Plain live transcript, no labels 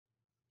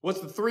What's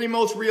the three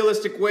most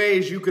realistic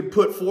ways you could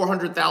put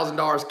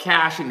 $400,000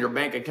 cash in your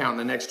bank account in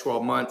the next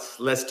 12 months?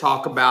 Let's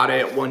talk about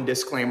it. One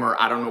disclaimer,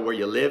 I don't know where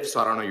you live,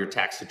 so I don't know your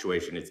tax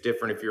situation. It's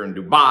different if you're in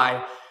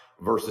Dubai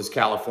versus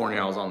California.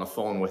 I was on the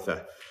phone with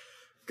a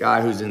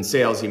guy who's in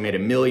sales. He made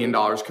 $1 million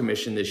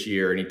commission this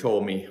year, and he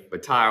told me,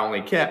 but Ty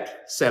only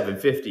kept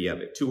 $750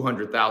 of it.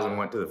 $200,000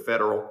 went to the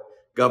federal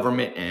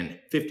government and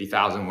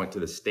 $50,000 went to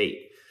the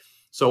state.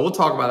 So we'll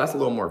talk about, that's a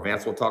little more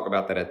advanced. We'll talk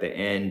about that at the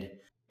end.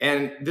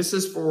 And this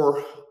is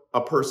for a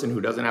person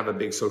who doesn't have a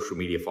big social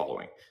media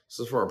following. This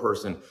is for a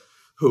person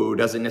who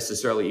doesn't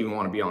necessarily even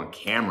want to be on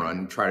camera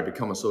and try to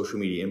become a social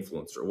media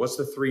influencer. What's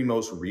the three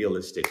most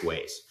realistic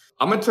ways?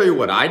 I'm going to tell you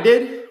what I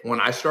did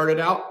when I started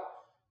out.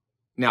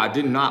 Now, I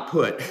did not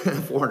put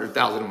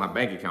 $400,000 in my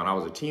bank account. I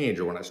was a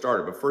teenager when I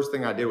started, but first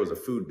thing I did was a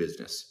food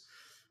business.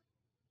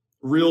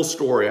 Real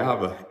story. I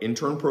have an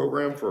intern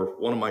program for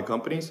one of my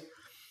companies,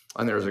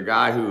 and there's a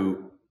guy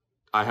who,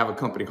 I have a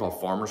company called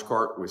Farmer's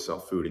Cart. We sell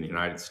food in the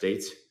United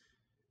States.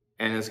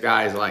 And this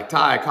guy's like,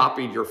 Ty, I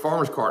copied your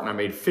Farmer's Cart and I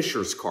made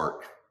Fisher's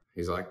Cart.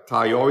 He's like,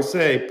 Ty, you always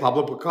say,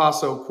 Pablo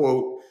Picasso,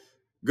 quote,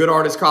 good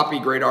artists copy,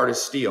 great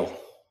artists steal.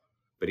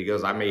 But he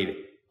goes, I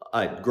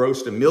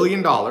grossed $1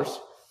 million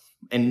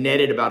and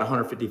netted about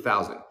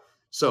 $150,000.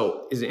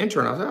 So as an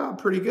intern, I was like, oh,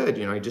 pretty good.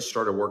 You know, he just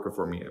started working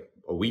for me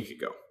a week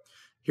ago.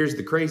 Here's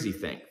the crazy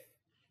thing.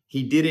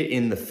 He did it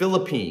in the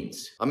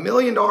Philippines. $1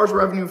 million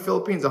revenue in the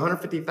Philippines,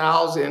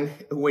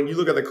 $150,000 when you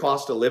look at the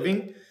cost of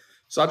living.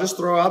 So I'll just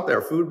throw out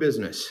there, food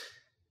business.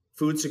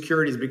 Food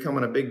security is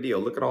becoming a big deal.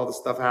 Look at all the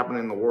stuff happening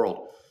in the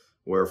world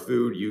where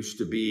food used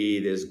to be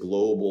this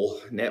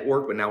global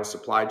network, but now with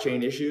supply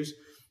chain issues,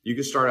 you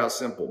can start out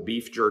simple.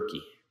 Beef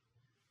jerky.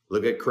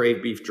 Look at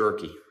Crave beef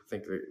jerky. I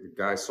think the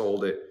guy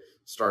sold it,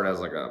 started as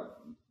like a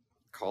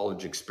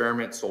college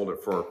experiment, sold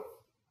it for a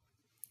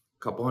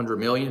couple $100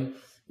 million.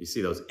 You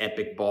see those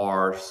epic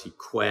bars, you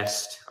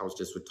Quest. I was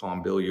just with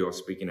Tom Bilyeu. I was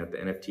speaking at the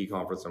NFT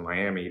conference in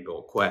Miami. He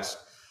built Quest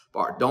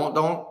bar.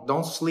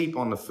 Don't sleep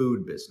on the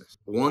food business.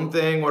 One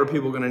thing, what are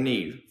people going to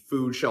need?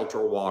 Food,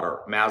 shelter,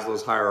 water.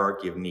 Maslow's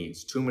hierarchy of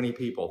needs. Too many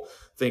people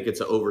think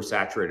it's an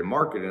oversaturated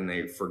market, and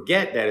they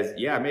forget that it's,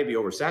 yeah, it may be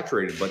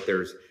oversaturated, but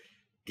there's,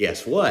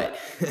 guess what?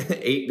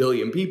 8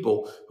 billion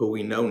people who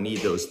we know need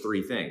those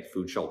three things: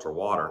 food, shelter,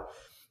 water.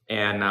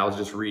 And I was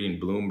just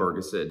reading Bloomberg.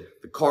 It said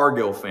the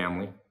Cargill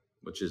family,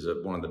 which is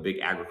one of the big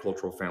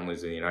agricultural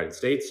families in the United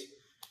States,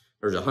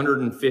 there's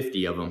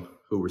 150 of them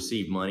who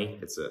receive money.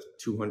 It's a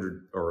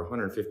 200 or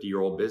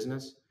 150-year-old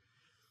business.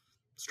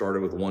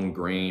 Started with one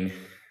grain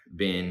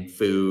bin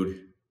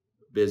food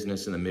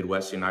business in the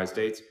Midwest United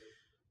States.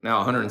 Now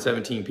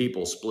 117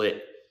 people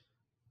split,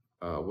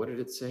 what did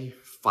it say?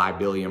 5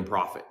 billion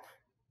profit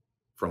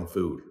from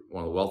food.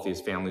 One of the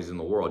wealthiest families in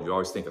the world. You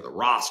always think of the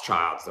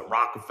Rothschilds, the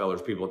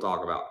Rockefellers people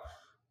talk about.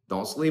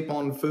 Don't sleep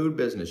on the food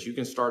business. You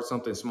can start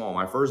something small.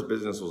 My first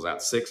business was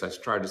at 6. I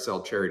tried to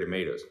sell cherry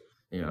tomatoes,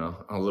 you know,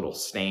 on a little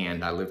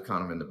stand. I lived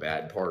kind of in the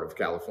bad part of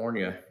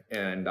California,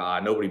 and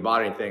nobody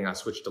bought anything. I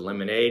switched to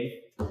lemonade,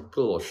 put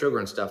a little sugar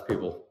and stuff.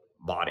 People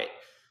bought it.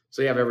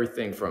 So you have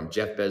everything from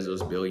Jeff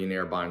Bezos,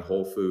 billionaire, buying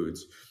Whole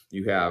Foods.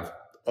 You have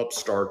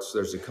upstarts.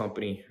 There's a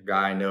company, a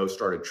guy I know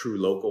started True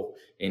Local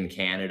in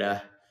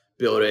Canada,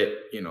 built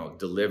it, you know,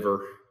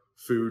 deliver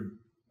food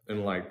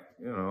in like,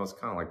 you know, it's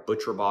kind of like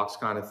butcher box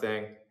kind of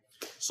thing.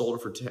 Sold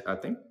it for, I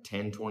think,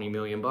 10, 20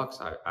 million bucks.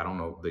 I don't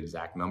know the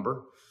exact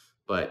number,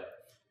 but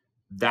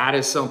that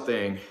is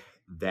something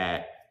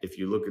that if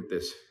you look at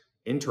this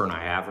intern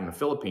I have in the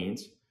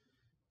Philippines,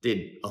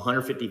 did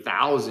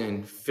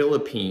 150,000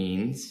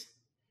 Philippines.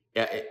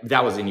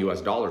 That was in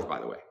US dollars, by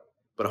the way,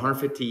 but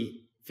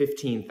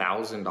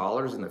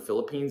 $15,000 in the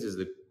Philippines is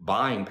the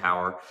buying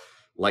power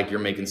like you're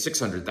making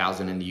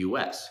 600,000 in the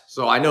US.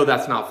 So I know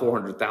that's not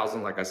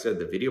 400,000, like I said in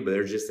the video, but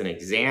there's just an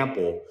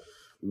example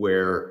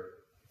where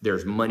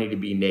there's money to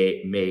be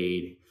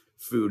made.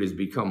 Food has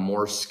become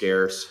more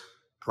scarce.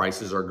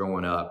 Prices are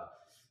going up.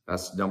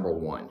 That's number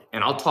one.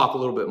 And I'll talk a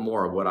little bit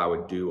more of what I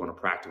would do on a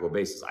practical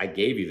basis. I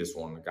gave you this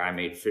one. The guy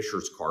made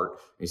Fisher's Cart.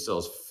 He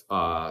sells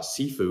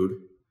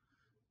seafood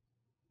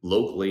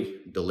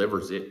locally,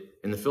 delivers it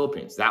in the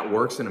Philippines. That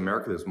works in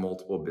America. There's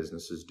multiple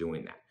businesses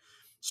doing that.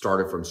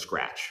 Started from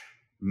scratch,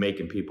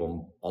 making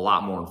people a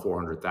lot more than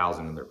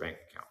 400,000 in their bank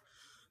account.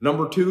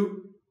 Number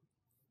two,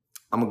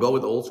 I'm gonna go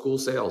with old school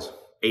sales.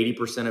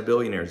 80% of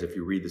billionaires, if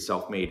you read the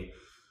Self-Made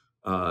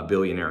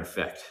Billionaire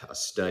Effect, a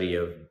study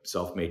of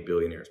self-made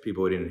billionaires,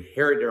 people who didn't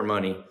inherit their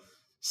money,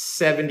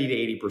 70 to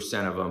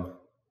 80% of them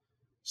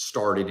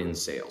started in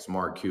sales.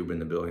 Mark Cuban,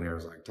 the billionaire,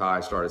 was like, Ty,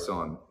 started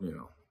selling, you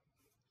know,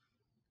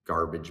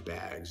 garbage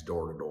bags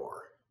door to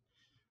door.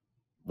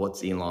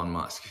 What's Elon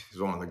Musk? He's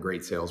one of the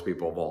great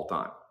salespeople of all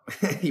time.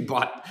 He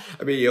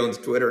owns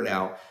Twitter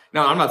now.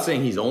 Now, I'm not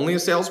saying he's only a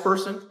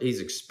salesperson.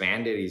 He's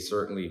expanded. He's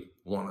certainly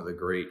one of the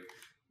great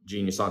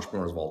genius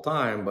entrepreneurs of all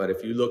time. But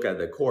if you look at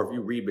the core, if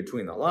you read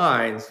between the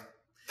lines,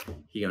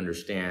 he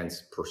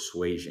understands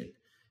persuasion.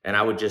 And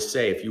I would just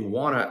say, if you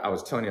want to, I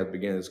was telling you at the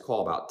beginning of this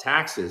call about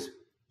taxes.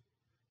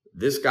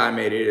 This guy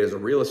made it as a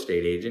real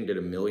estate agent, did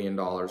 $1 million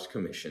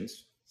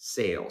commissions,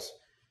 sales.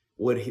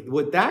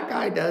 What that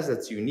guy does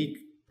that's unique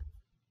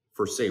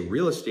for, say,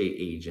 real estate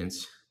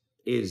agents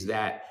is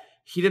that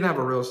he didn't have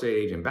a real estate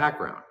agent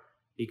background.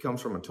 He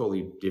comes from a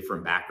totally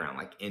different background,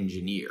 like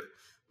engineer.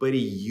 But he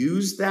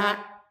used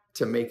that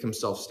to make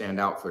himself stand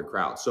out for the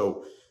crowd.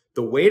 So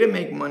the way to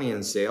make money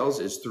in sales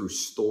is through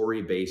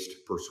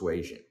story-based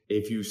persuasion.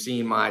 If you've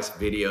seen my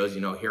videos,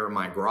 here in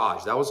my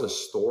garage, that was a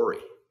story.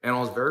 And I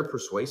was very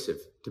persuasive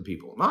to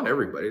people. Not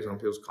everybody. Some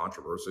people's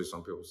controversy.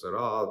 Some people said,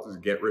 oh, this is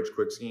a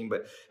get-rich-quick scheme.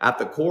 But at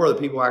the core, the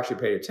people who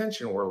actually paid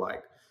attention were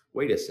like,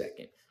 wait a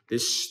second.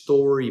 This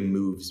story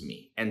moves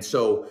me. And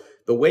so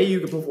the way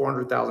you can put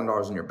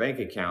 $400,000 in your bank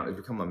account is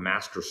become a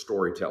master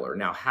storyteller.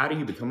 Now, how do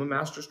you become a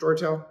master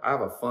storyteller? I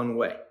have a fun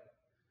way.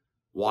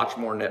 Watch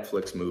more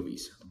Netflix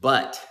movies,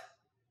 but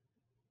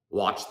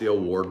watch the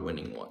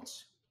award-winning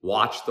ones.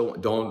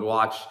 Don't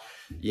watch,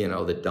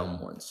 the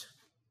dumb ones.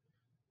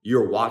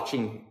 You're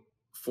watching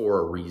for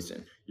a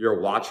reason.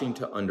 You're watching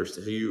to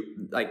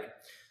understand. Like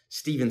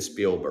Steven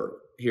Spielberg,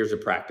 here's a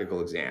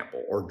practical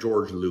example, or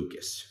George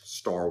Lucas,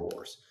 Star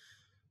Wars.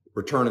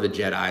 Return of the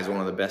Jedi is one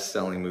of the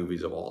best-selling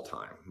movies of all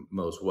time,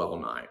 most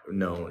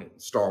well-known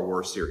Star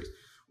Wars series.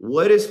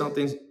 What is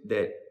something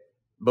that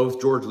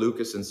both George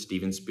Lucas and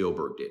Steven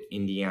Spielberg did?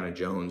 Indiana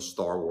Jones,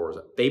 Star Wars.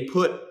 They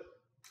put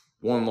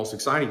one of the most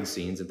exciting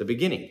scenes at the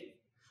beginning.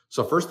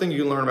 So first thing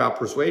you learn about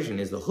persuasion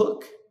is the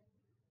hook.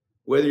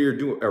 Whether you're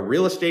doing a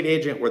real estate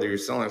agent, whether you're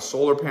selling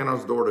solar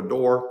panels door to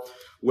door,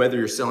 whether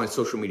you're selling a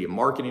social media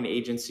marketing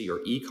agency or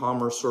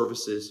e-commerce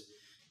services,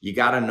 you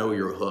got to know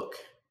your hook.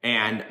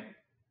 And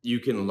you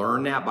can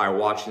learn that by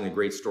watching the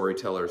great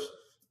storytellers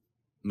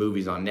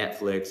movies on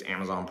Netflix,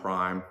 Amazon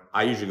Prime.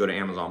 I usually go to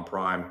Amazon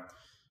Prime.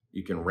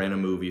 You can rent a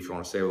movie if you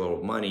want to save a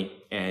little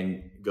money,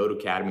 and go to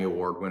Academy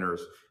Award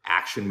winners.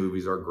 Action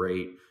movies are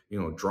great.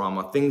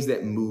 Drama, things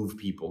that move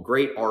people.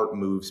 Great art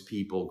moves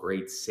people.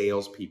 Great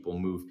salespeople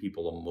move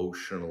people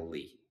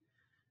emotionally.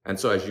 And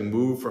so as you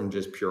move from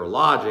just pure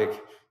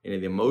logic into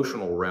the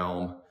emotional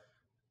realm,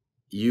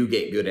 you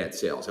get good at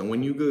sales. And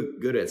when you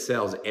get good at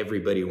sales,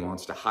 everybody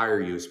wants to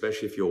hire you,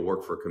 especially if you'll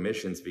work for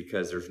commissions,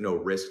 because there's no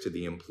risk to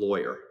the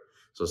employer.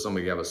 So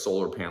somebody could have a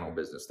solar panel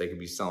business. They could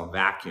be selling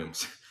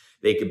vacuums.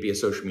 They could be a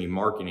social media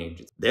marketing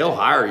agent. They'll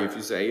hire you if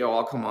you say, yo,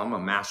 I'll come on, I'm a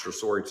master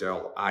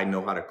storyteller. I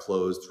know how to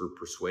close through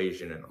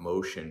persuasion and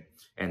emotion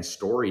and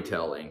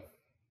storytelling.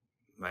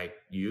 Like,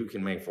 you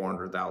can make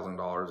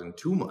 $400,000 in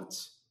 2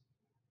 months.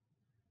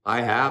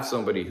 I have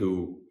somebody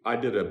who, I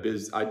did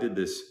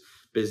this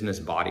business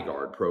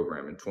bodyguard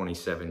program in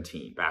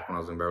 2017, back when I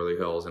was in Beverly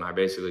Hills. And I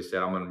basically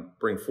said, I'm going to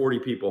bring 40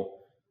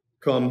 people,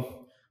 come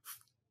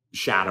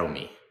shadow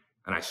me.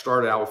 And I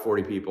started out with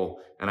 40 people,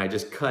 and I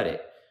just cut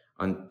it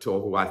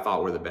until who I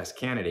thought were the best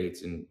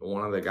candidates. And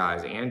one of the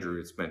guys, Andrew,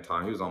 had spent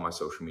time, he was on my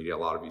social media. A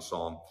lot of you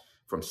saw him,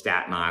 from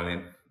Staten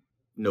Island.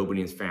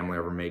 Nobody in his family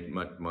ever made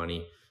much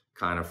money,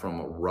 kind of from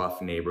a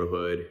rough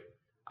neighborhood.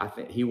 I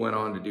think he went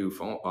on to do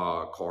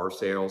car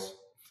sales.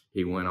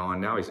 He went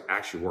on, now he's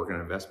actually working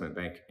in an investment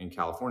bank in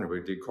California, but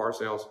he did car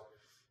sales,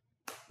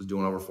 was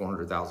doing over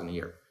 $400,000 a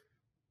year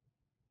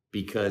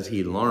because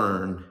he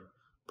learned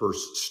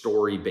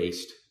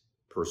story-based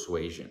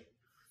persuasion.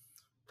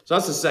 So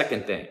that's the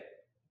second thing.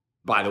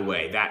 By the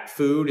way, that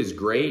food is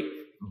great,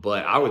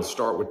 but I would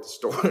start with the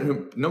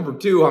story. Number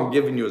two, I'm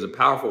giving you as a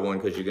powerful one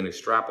because you can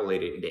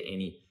extrapolate it into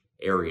any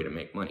area to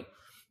make money.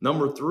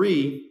 Number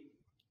three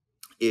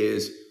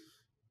is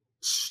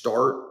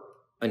start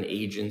an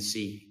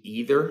agency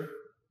either.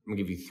 I'm gonna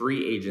give you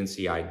 3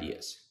 agency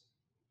ideas.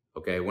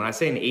 Okay, when I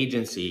say an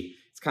agency,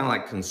 it's kind of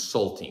like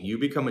consulting. You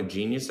become a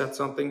genius at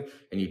something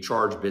and you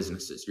charge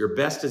businesses. Your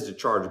best is to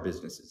charge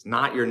businesses,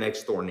 not your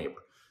next door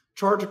neighbor.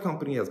 Charge a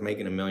company that's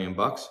making $1 million,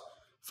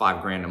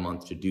 $5 grand a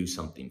month to do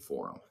something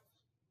for them.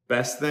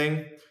 Best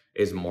thing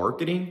is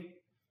marketing,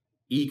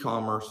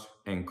 e-commerce,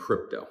 and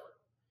crypto.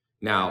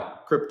 Now,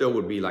 crypto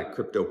would be like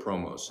crypto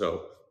promos.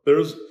 So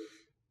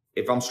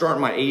if I'm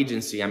starting my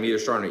agency, I'm either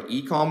starting an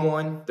e-com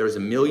one. There's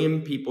 1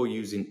 million people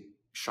using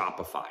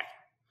Shopify.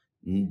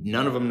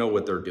 None of them know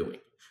what they're doing.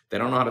 They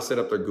don't know how to set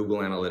up their Google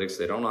Analytics.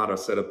 They don't know how to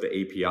set up the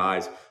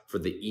APIs for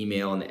the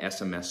email and the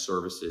SMS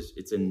services.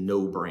 It's a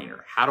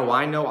no-brainer. How do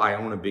I know? I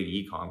own a big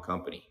e-com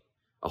company,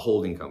 a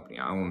holding company.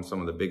 I own some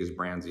of the biggest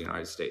brands in the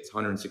United States.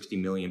 160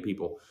 million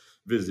people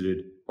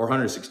visited, or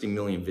 160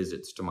 million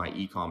visits to my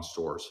e-com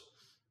stores.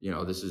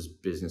 This is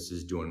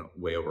businesses doing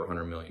way over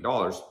 $100 million.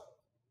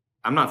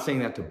 I'm not saying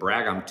that to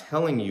brag. I'm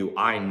telling you,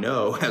 I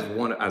know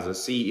as a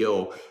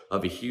CEO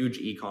of a huge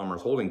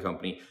e-commerce holding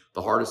company,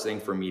 the hardest thing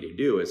for me to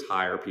do is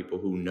hire people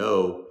who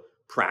know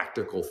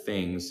practical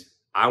things.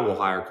 I will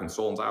hire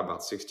consultants. I have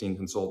about 16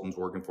 consultants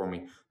working for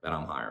me that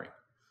I'm hiring.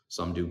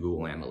 Some do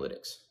Google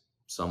Analytics.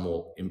 Some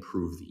will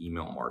improve the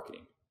email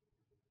marketing.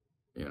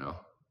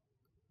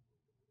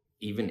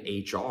 Even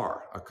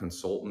HR, a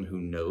consultant who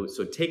knows.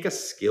 So take a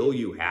skill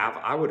you have.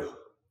 I would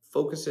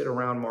focus it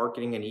around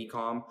marketing and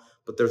e-com,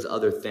 but there's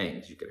other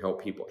things. You could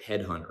help people,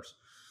 headhunters.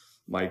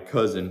 My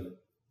cousin,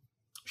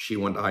 she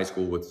went to high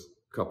school with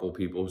a couple of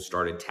people who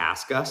started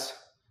Task Us,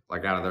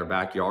 like out of their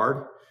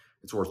backyard.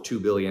 It's worth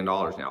 $2 billion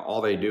now.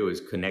 All they do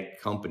is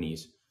connect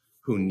companies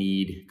who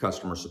need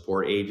customer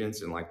support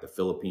agents in like the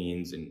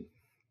Philippines and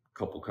a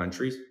couple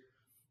countries.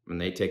 When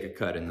they take a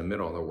cut in the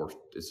middle, they're worth,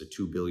 it's a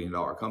 $2 billion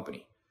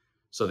company.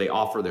 So they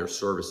offer their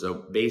service.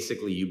 So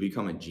basically you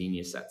become a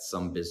genius at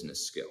some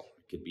business skill.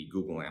 It could be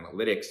Google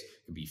Analytics,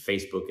 it could be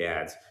Facebook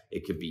ads,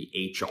 it could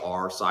be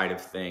HR side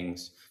of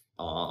things.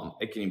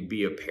 It can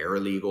be a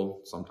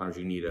paralegal. Sometimes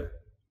you need a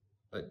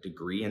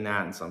degree in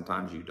that, and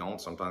sometimes you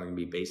don't. Sometimes it can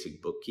be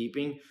basic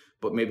bookkeeping,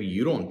 but maybe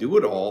you don't do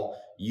it all.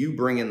 You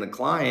bring in the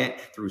client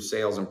through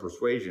sales and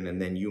persuasion,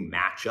 and then you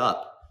match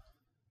up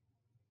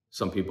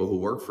some people who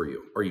work for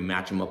you, or you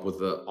match them up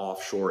with an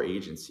offshore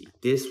agency.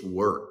 This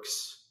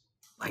works.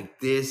 Like,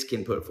 this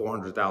can put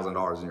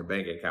 $400,000 in your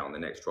bank account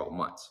in the next 12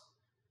 months.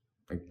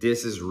 Like,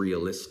 this is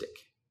realistic.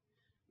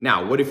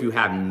 Now, what if you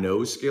have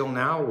no skill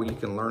now? Well, you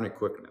can learn it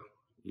quick now.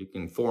 You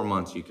can, 4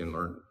 months, you can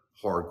learn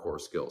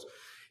hardcore skills.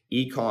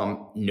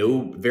 E-com,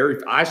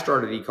 I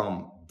started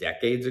e-com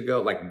decades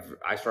ago. Like,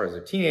 I started as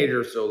a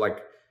teenager, so like,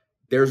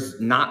 there's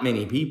not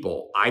many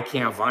people. I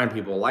can't find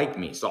people like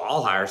me. So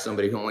I'll hire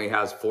somebody who only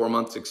has 4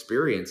 months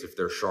experience if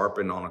they're sharp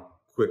and on a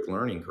quick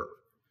learning curve.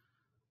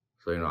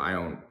 So, I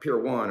own Pier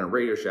 1 and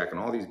Radio Shack and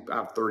all these, I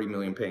have 30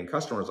 million paying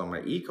customers on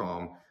my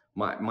e-com.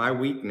 My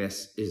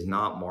weakness is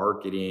not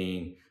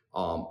marketing.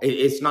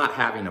 It's not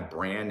having a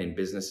brand in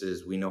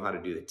businesses. We know how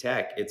to do the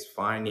tech. It's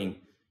finding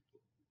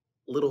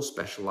little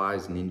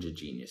specialized ninja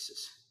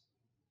geniuses,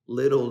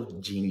 little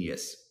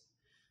genius.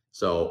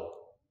 So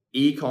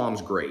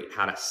e-com's great.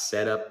 How to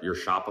set up your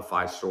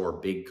Shopify store,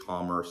 big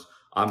commerce.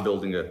 I'm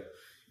building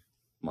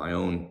my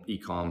own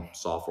e-com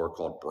software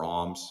called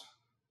Brahms.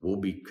 We'll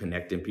be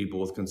connecting people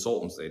with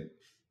consultants.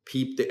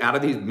 Out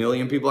of these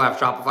million people that have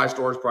Shopify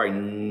stores, probably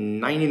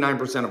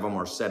 99% of them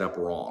are set up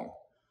wrong.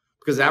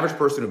 Because the average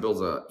person who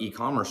builds an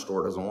e-commerce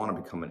store doesn't want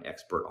to become an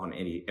expert on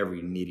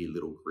every nitty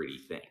little gritty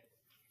thing.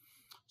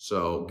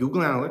 So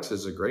Google Analytics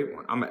is a great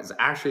one. I'm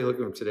actually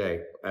looking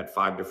today at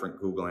 5 different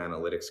Google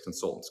Analytics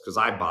consultants, because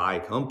I buy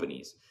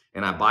companies,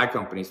 and I buy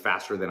companies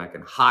faster than I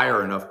can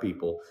hire enough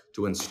people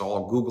to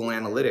install Google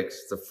Analytics.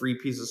 It's a free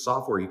piece of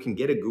software. You can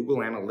get a Google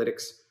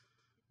Analytics.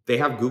 They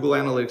have Google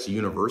Analytics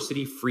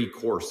University free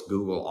course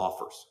Google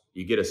offers.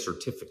 You get a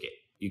certificate.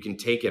 You can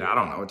take it, I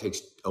don't know, it takes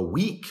a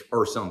week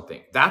or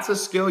something. That's a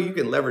skill you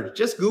can leverage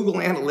just Google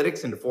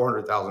Analytics into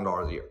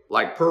 $400,000 a year.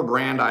 Like, per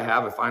brand I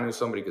have, if I knew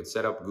somebody could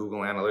set up Google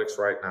Analytics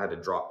right and I had to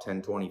drop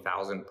 10,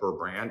 20,000 per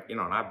brand,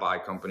 and I buy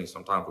companies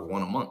sometimes with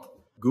 1 a month.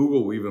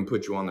 Google will even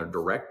put you on their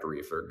directory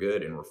if they're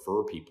good and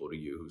refer people to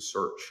you who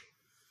search.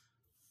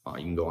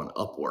 You can go on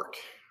Upwork.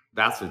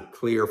 That's a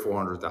clear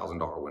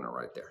 $400,000 winner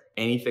right there.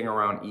 Anything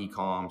around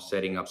e-com,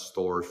 setting up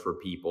stores for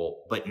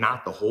people, but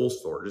not the whole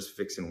store, just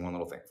fixing one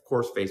little thing. Of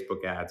course,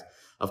 Facebook ads,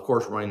 of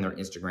course, running their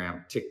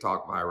Instagram,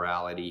 TikTok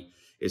virality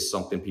is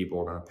something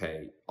people are going to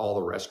pay. All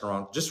the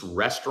restaurants, just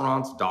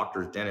restaurants,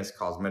 doctors, dentists,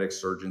 cosmetic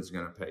surgeons are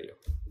going to pay you.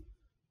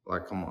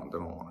 Like, come on, they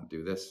don't want to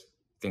do this.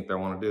 Think they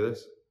want to do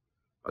this?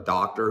 A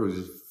doctor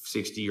who's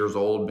 60 years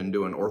old, been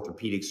doing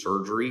orthopedic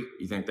surgery,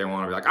 you think they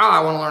want to be like,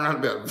 I want to learn how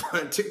to be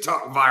a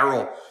TikTok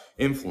viral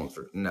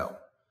influencer? No,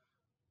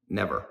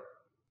 never.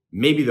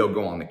 Maybe they'll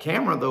go on the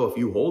camera though if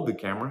you hold the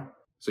camera,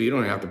 so you don't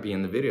even have to be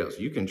in the videos.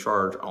 You can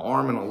charge an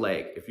arm and a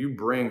leg. If you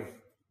bring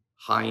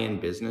high-end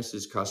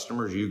businesses,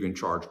 customers, you can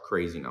charge a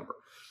crazy number.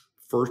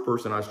 First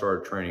person I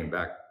started training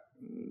back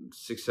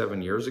 6,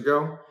 7 years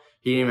ago,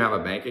 he didn't even have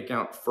a bank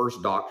account.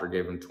 First doctor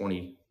gave him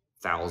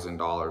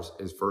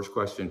 $20,000. His first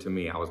question to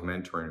me, I was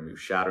mentoring him, he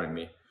was shadowing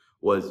me,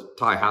 was,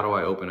 Ty, how do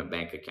I open a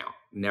bank account?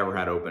 Never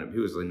had to open it. He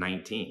was like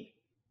 19.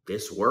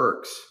 This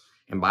works.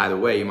 And by the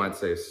way, you might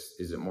say,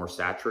 is it more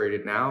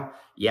saturated now?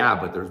 Yeah,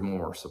 but there's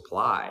more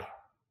supply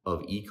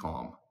of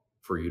e-com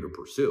for you to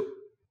pursue.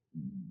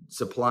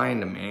 Supply and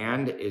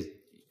demand is,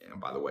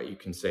 and by the way, you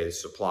can say the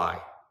supply.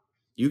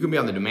 You can be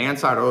on the demand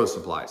side or the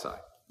supply side,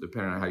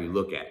 depending on how you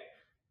look at it.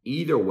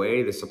 Either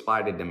way, the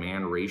supply to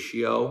demand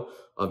ratio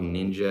of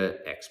ninja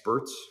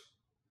experts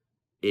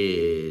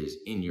is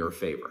in your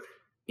favor,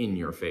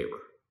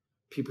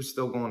 People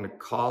still going to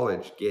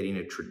college, getting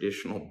a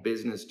traditional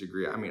business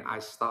degree. I mean,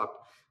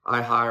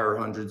 I hire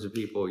hundreds of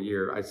people a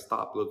year. I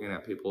stopped looking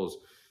at people's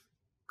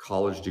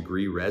college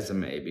degree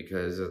resume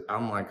because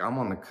I'm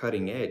on the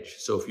cutting edge.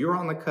 So if you're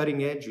on the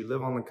cutting edge, you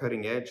live on the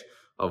cutting edge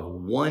of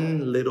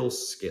one little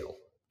skill,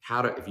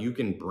 if you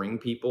can bring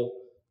people,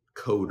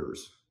 coders,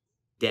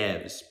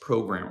 devs,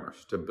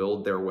 programmers, to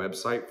build their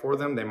website for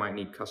them, they might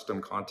need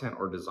custom content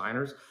or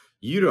designers.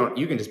 You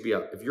can just be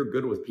if you're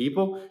good with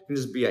people, you can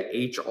just be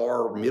a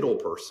HR middle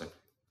person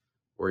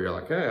where you're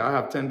like, hey, I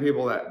have 10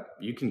 people that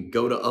you can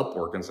go to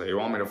Upwork and say, you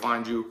want me to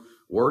find you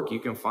work? You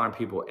can find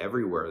people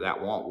everywhere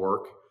that want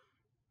work.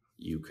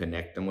 You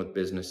connect them with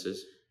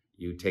businesses.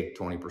 You take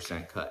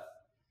 20% cut.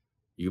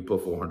 You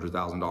put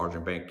 $400,000 in your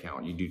bank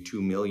account. You do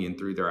 $2 million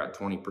through there at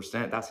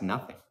 20%. That's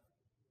nothing.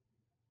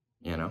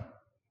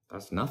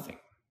 That's nothing.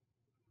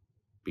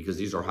 Because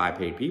these are high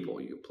paid people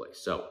you place.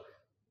 So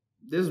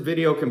This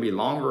video can be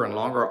longer and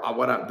longer.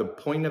 The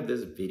point of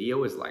this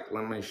video is like,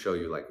 let me show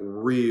you like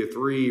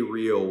three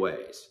real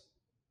ways.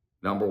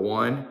 Number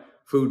one,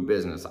 food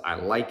business. I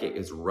like it.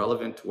 It's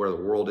relevant to where the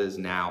world is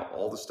now.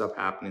 All the stuff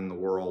happening in the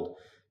world,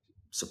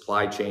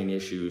 supply chain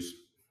issues,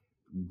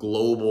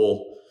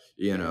 global,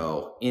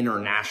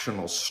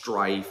 international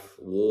strife,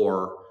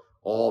 war,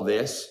 all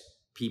this.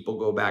 People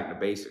go back to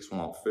basics,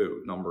 want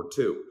food. Number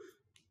two,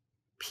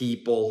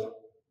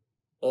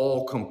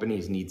 all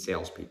companies need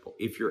salespeople.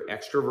 If you're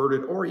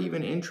extroverted or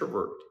even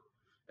introverted,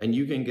 and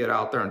you can get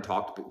out there and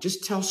talk to people,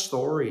 just tell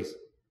stories.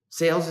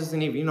 Sales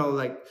isn't even,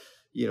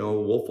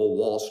 Wolf of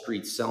Wall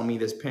Street, sell me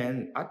this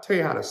pen. I'll tell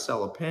you how to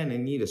sell a pen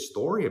and need a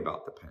story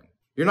about the pen.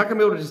 You're not gonna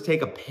be able to just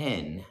take a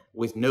pen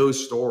with no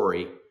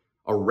story,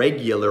 a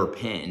regular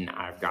pen.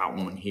 I've got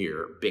one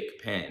here,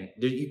 Bic pen.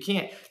 You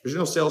can't, there's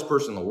no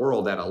salesperson in the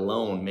world that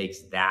alone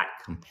makes that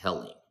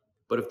compelling.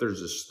 But if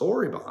there's a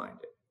story behind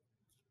it,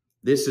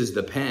 this is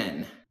the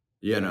pen,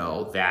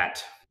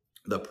 that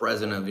the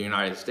president of the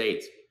United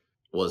States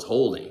was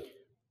holding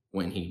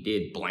when he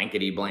did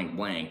blankety blank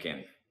blank.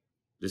 And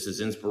this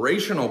is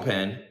inspirational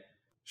pen.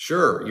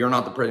 Sure, you're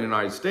not the president of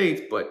the United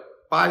States, but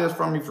buy this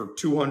from me for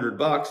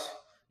 $200.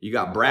 You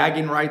got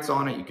bragging rights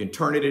on it. You can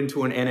turn it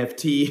into an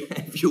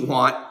NFT if you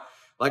want.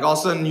 Like all of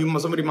a sudden,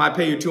 somebody might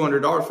pay you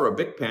 $200 for a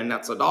Bic pen.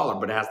 That's $1,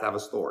 but it has to have a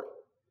story.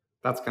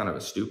 That's kind of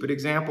a stupid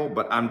example,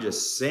 but I'm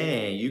just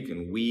saying you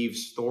can weave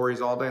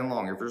stories all day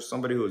long. If there's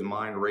somebody whose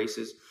mind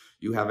races,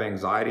 you have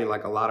anxiety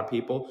like a lot of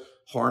people,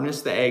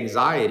 harness the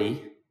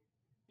anxiety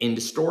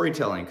into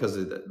storytelling, because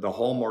the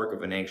hallmark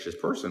of an anxious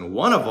person,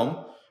 one of them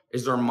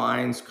is their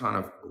minds kind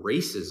of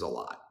races a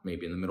lot,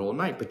 maybe in the middle of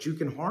the night, but you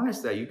can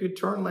harness that. You could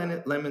turn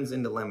lemons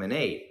into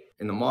lemonade.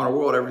 In the modern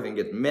world, everything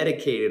gets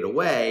medicated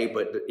away,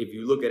 but if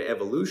you look at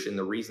evolution,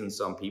 the reason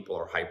some people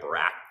are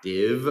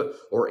hyperactive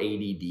or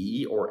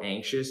ADD or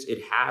anxious,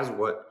 it has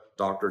what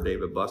Dr.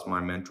 David Buss, my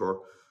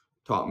mentor,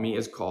 taught me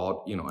is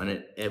called,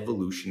 an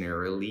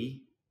evolutionary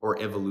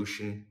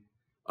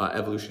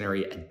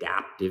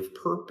adaptive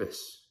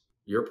purpose.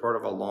 You're part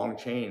of a long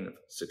chain of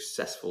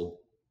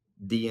successful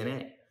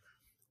DNA.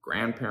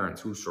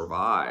 Grandparents who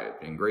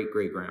survived and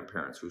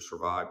great-great-grandparents who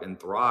survived and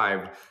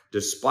thrived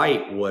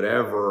despite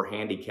whatever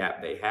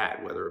handicap they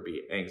had, whether it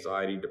be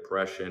anxiety,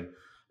 depression,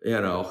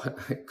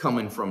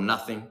 coming from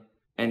nothing.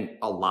 And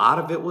a lot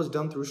of it was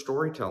done through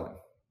storytelling.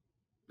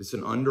 It's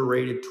an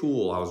underrated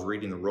tool. I was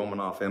reading the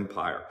Romanov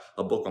Empire,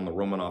 a book on the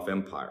Romanov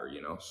Empire,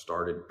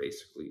 started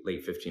basically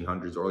late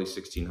 1500s, early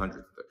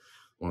 1600s,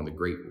 one of the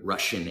great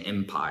Russian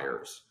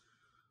empires.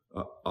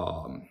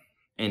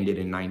 Ended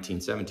in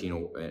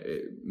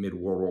 1917,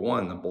 mid-World War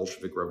I, the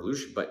Bolshevik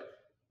Revolution. But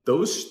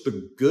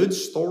the good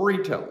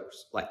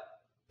storytellers like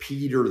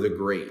Peter the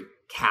Great,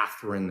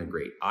 Catherine the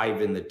Great,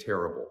 Ivan the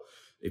Terrible.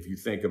 If you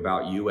think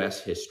about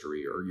U.S.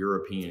 history or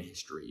European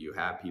history, you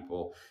have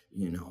people,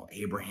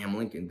 Abraham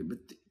Lincoln,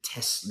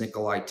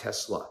 Nikola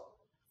Tesla.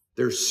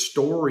 There's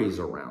stories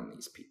around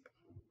these people.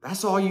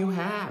 That's all you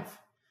have.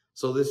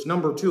 So this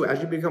number two,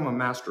 as you become a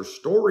master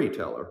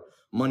storyteller,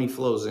 money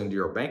flows into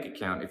your bank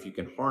account if you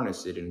can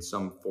harness it in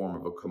some form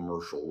of a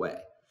commercial way.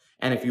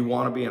 And if you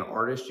want to be an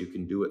artist, you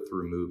can do it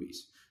through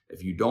movies.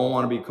 If you don't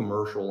want to be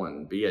commercial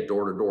and be a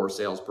door-to-door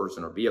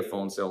salesperson or be a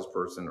phone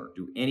salesperson or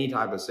do any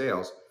type of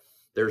sales,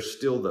 there's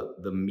still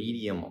the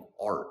medium of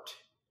art.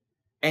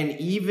 And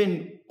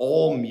even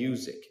all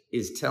music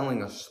is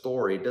telling a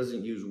story. It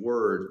doesn't use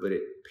words, but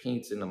it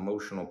paints an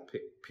emotional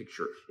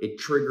picture. It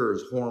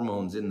triggers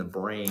hormones in the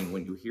brain.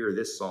 When you hear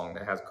this song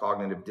that has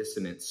cognitive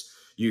dissonance,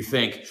 you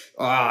think,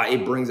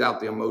 it brings out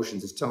the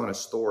emotions. It's telling a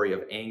story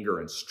of anger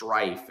and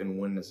strife. And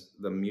when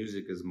the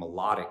music is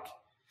melodic,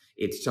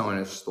 it's telling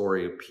a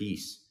story of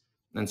peace.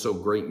 And so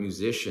great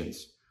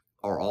musicians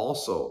are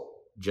also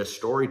just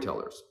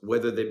storytellers,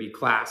 whether they be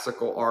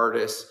classical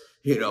artists,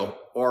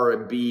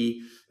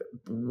 R&B,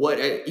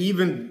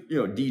 even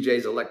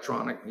DJs,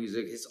 electronic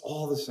music, it's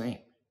all the same.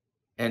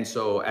 And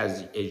so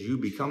as you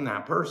become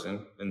that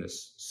person in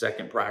this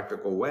second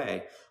practical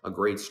way, a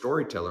great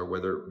storyteller,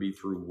 whether it be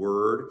through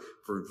word,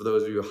 for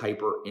those of you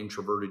hyper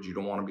introverted, you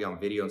don't want to be on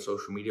video and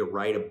social media,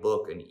 write a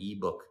book, an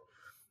ebook.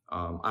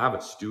 I have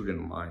a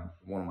student of mine,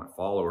 one of my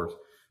followers,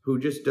 who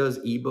just does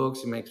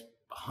ebooks and makes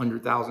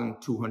 $100,000,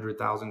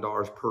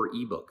 $200,000 per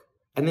ebook,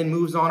 and then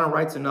moves on and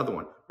writes another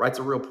one, writes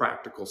a real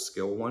practical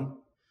skill one,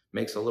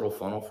 makes a little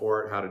funnel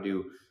for it, how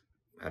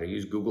to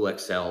use Google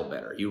Excel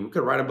better. You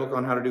could write a book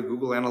on how to do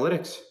Google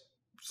Analytics.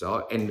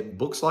 So, and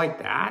books like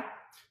that,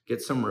 get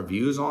some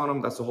reviews on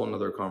them. That's a whole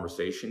nother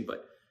conversation,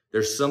 but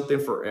there's something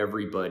for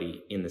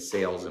everybody in the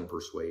sales and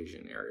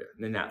persuasion area.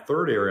 And then that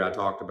third area I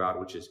talked about,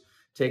 which is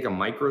take a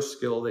micro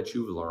skill that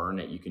you've learned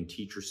that you can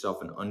teach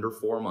yourself in under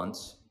 4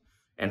 months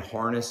and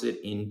harness it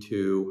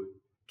into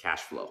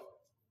cash flow.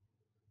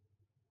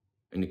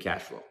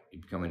 You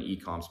become an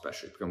e-com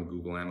specialist, you become a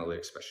Google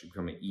Analytics specialist, you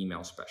become an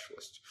email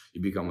specialist, you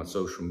become a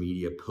social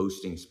media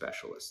posting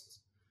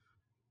specialist.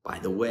 By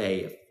the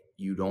way, if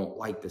you don't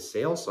like the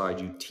sales side,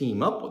 you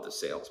team up with a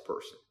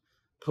salesperson.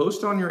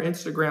 Post on your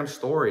Instagram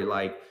story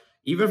like,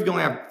 Even if you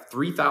only have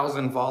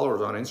 3,000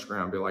 followers on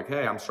Instagram, be like,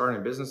 hey, I'm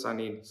starting a business. I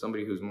need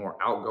somebody who's more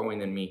outgoing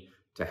than me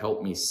to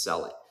help me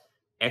sell it.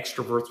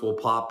 Extroverts will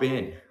pop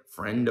in.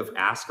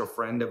 Ask a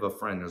friend of a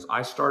friend. As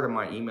I started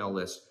my email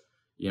list,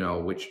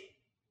 which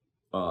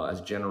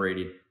has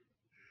generated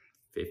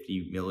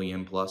 50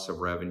 million plus of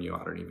revenue.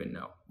 I don't even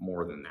know,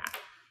 more than that.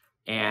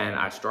 And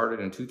I started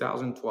in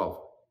 2012.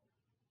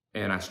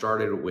 And I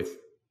started with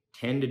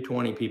 10 to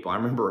 20 people. I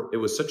remember it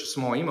was such a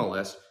small email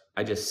list,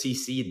 I just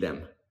CC'd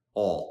them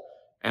all.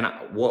 And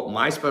what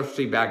my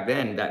specialty back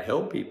then that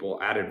helped people,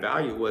 added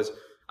value, was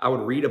I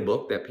would read a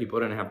book that people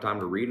didn't have time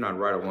to read, and I'd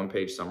write a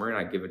one-page summary and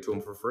I'd give it to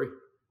them for free.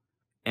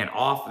 And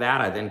off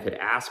that, I then could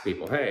ask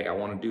people, hey, I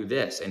want to do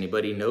this.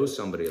 Anybody knows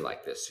somebody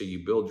like this? So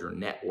you build your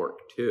network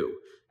too,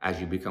 as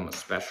you become a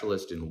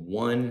specialist in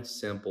one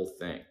simple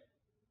thing.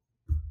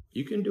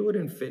 You can do it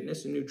in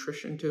fitness and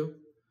nutrition too.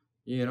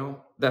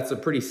 That's a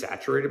pretty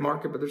saturated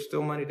market, but there's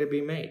still money to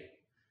be made.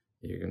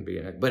 You can be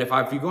in it. But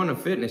if you go into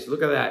fitness,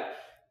 look at that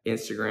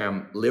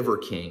Instagram Liver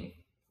King,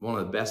 one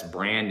of the best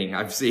branding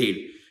I've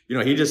seen.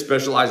 He just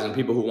specializes in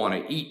people who want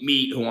to eat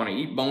meat, who want to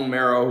eat bone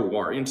marrow, who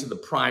are into the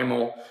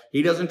primal.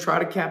 He doesn't try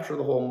to capture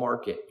the whole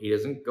market. He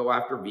doesn't go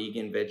after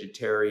vegan,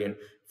 vegetarian,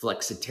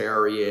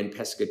 flexitarian,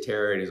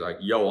 pescatarian. He's like,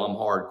 yo, I'm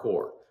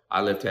hardcore.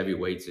 I lift heavy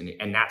weights.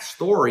 And that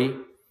story,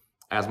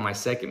 as my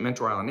second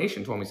mentor, Island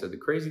Nation, told me, said the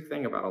crazy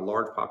thing about a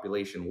large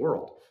population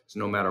world is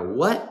no matter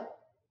what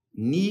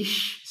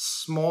niche,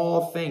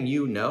 small thing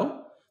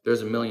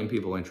there's a million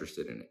people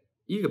interested in it.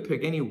 You could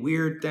pick any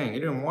weird thing. You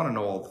didn't want to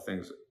know all the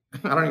things.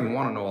 I don't even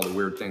want to know all the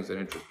weird things that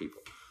interest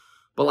people.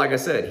 But like I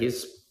said,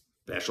 his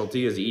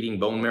specialty is eating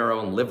bone marrow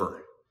and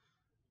liver.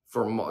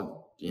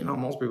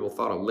 Most people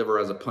thought of liver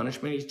as a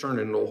punishment. He's turned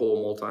it into a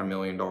whole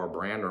multi-million-dollar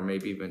brand, or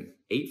maybe even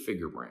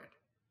 8-figure brand.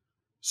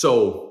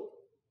 So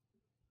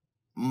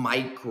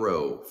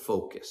micro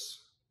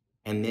focus.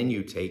 And then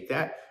you take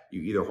that,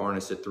 you either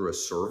harness it through a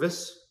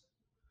service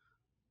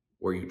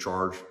where you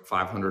charge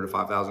 $500 to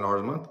 $5,000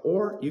 a month,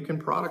 or you can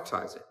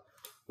productize it,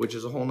 which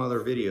is a whole nother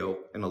video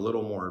and a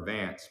little more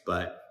advanced.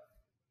 But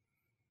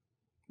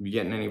if you're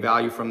getting any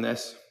value from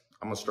this,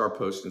 I'm gonna start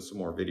posting some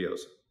more videos.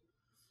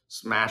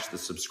 Smash the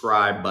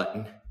subscribe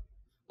button,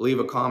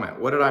 leave a comment.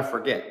 What did I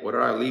forget? What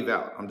did I leave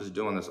out? I'm just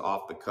doing this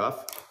off the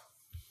cuff.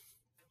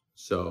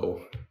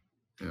 So,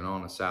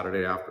 on a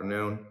Saturday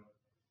afternoon,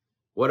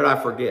 what did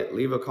I forget?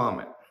 Leave a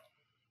comment.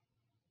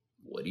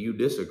 What do you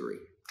disagree?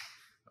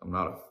 I'm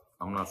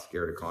not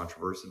scared of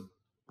controversy.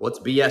 What's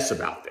BS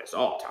about this?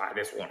 Oh, Ty,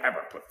 this won't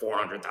ever put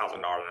 $400,000 in a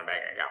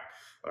bank account.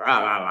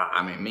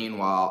 I mean,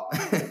 meanwhile,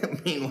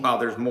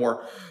 there's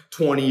more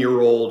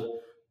 20-year-old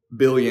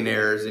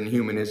billionaires in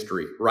human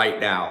history right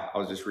now. I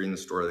was just reading the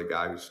story of the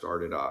guy who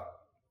started,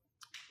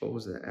 what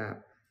was that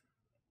app?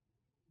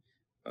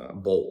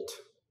 Bolt.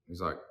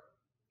 He's like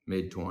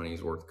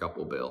mid-20s, worth a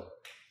couple bill.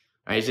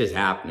 And it's just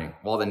happening.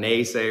 All the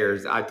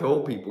naysayers, I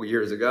told people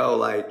years ago,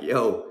 like,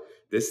 yo,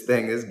 this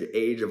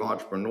age of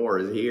entrepreneur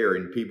is here,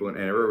 and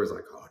everyone was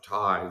like, oh,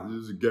 Ty, this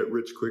is a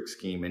get-rich-quick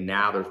scheme. And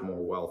now there's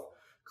more wealth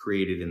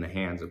created in the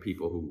hands of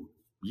people who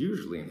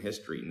usually in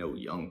history, no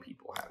young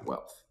people had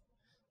wealth.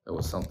 That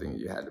was something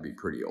you had to be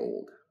pretty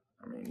old.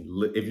 I mean,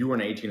 if you were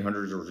in the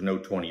 1800s, there was no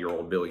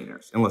 20-year-old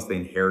billionaires, unless they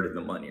inherited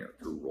the money or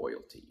through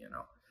royalty,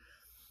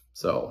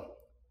 So,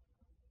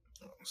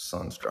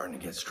 sun's starting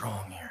to get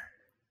strong here.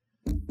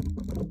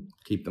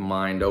 Keep the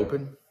mind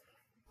open.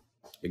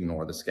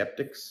 Ignore the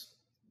skeptics.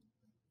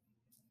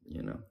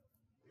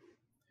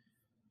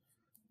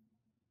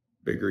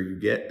 Bigger you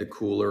get, the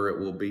cooler it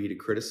will be to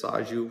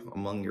criticize you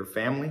among your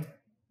family.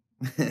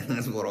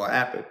 That's what will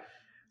happen.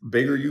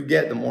 Bigger you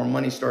get, the more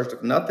money starts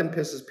to, nothing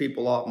pisses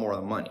people off more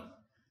than money.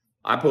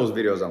 I post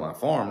videos on my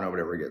farm,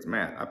 nobody ever gets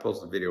mad. I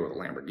post a video with a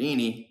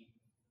Lamborghini.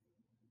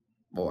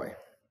 Boy,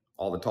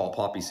 all the tall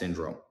poppy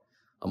syndrome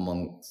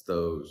amongst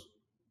those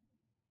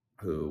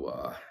who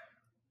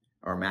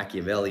are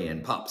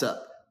Machiavellian pops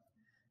up.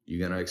 You're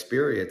going to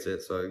experience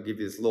it. So I'll give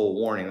you this little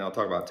warning. And I'll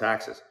talk about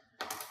taxes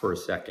for a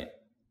second.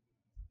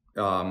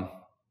 I'll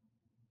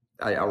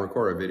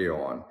record a video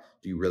on,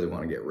 do you really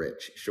want to get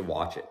rich? You should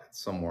watch it.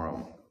 It's somewhere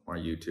on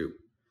YouTube.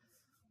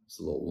 It's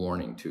a little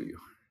warning to you.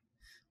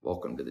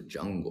 Welcome to the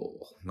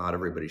jungle. Not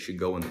everybody should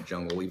go in the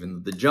jungle.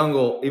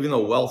 Even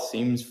though wealth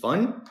seems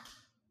fun,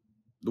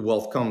 the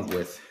wealth comes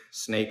with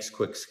snakes,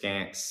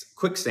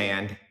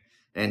 quicksand,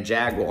 and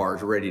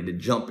jaguars ready to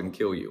jump and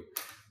kill you.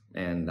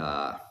 And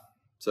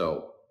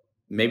so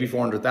maybe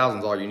 400,000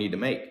 is all you need to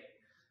make.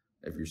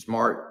 If you're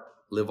smart,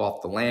 live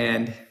off the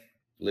land,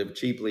 live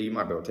cheaply, you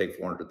might be able to take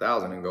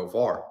 400,000 and go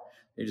far.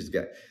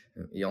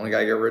 You only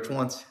got to get rich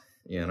once,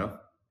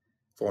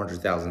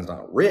 400,000 is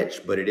not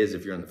rich, but it is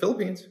if you're in the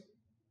Philippines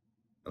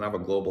and I have a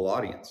global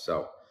audience.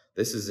 So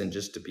this isn't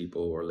just to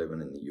people who are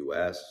living in the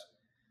US.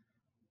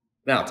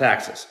 Now,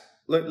 taxes.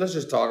 Let's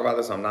just talk about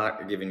this. I'm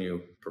not giving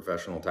you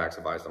professional tax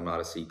advice. I'm not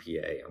a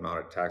CPA. I'm not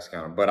a tax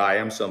accountant, but I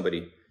am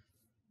somebody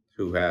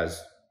who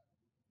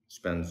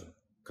spends a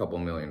couple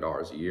 $1 million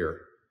a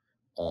year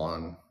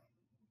on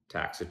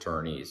tax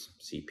attorneys,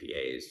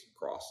 CPAs,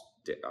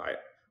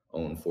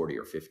 own 40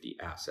 or 50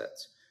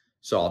 assets.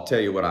 So I'll tell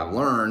you what I've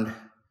learned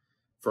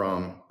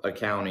from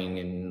accounting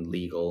and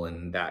legal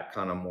and that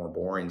kind of more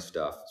boring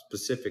stuff,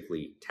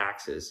 specifically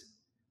taxes.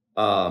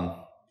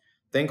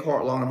 Think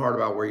long and hard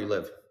about where you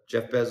live.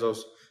 Jeff Bezos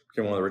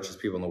became one of the richest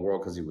people in the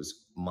world because he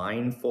was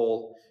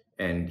mindful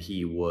and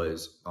he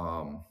was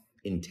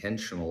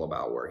intentional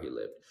about where he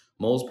lived.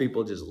 Most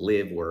people just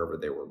live wherever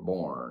they were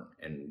born,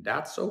 and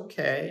that's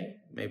okay.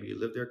 Maybe you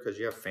live there because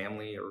you have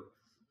family or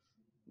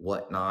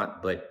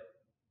whatnot, but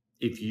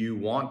if you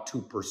want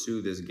to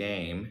pursue this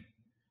game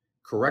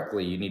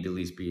correctly, you need to at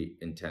least be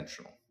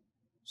intentional.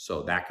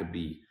 So that could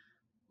be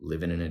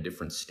living in a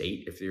different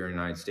state. If you're in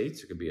the United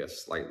States, it could be a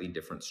slightly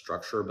different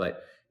structure,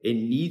 but it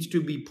needs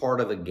to be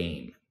part of the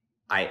game.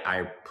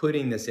 I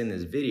putting this in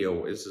this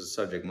video, this is a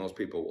subject most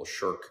people will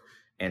shirk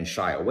and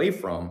shy away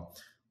from,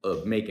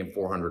 of making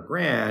 400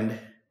 grand,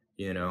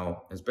 you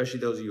know, especially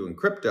those of you in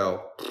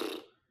crypto.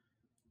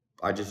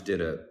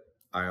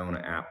 I own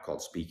an app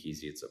called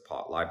Speakeasy. It's a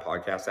live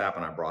podcast app,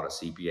 and I brought a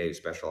CPA who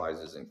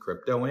specializes in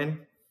crypto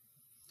in.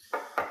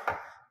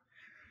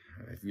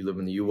 If you live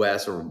in the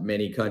US or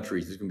many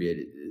countries, it's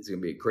gonna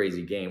be a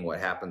crazy game. What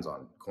happens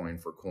on coin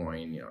for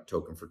coin, you know,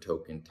 token for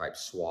token type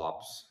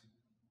swaps,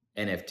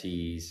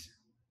 NFTs,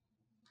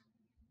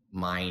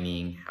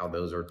 mining, how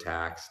those are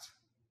taxed.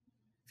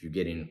 If you're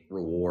getting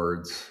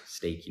rewards,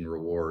 staking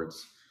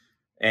rewards.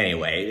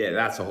 Anyway, yeah,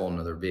 that's a whole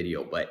nother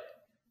video. But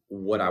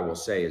what I will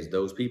say is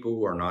those people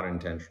who are not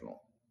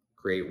intentional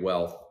create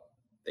wealth,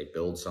 they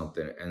build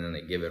something, and then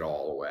they give it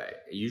all away.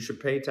 You should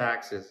pay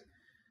taxes,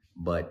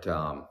 but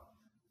how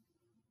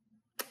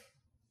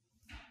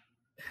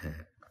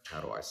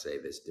do I say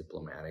this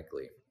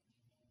diplomatically?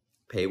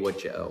 Pay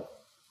what you owe,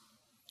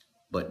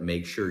 but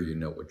make sure you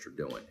know what you're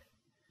doing.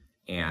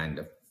 And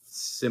the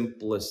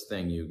simplest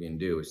thing you can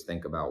do is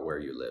think about where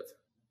you live.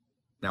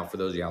 Now, for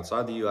those of you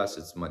outside the US,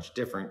 it's much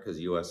different because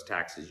US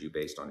taxes you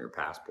based on your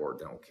passport.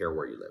 They don't care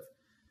where you live,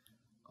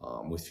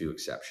 with few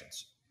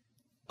exceptions.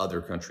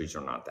 Other countries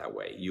are not that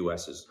way.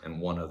 US is, and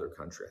one other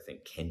country, I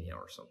think Kenya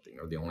or something,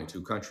 are the only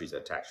two countries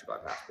that tax you by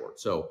passport.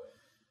 So,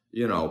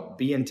 you know,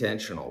 be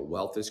intentional.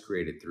 Wealth is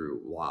created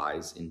through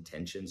wise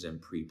intentions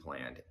and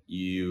pre-planned.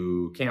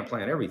 You can't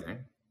plan everything.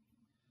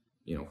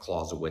 You know,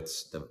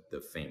 Clausewitz,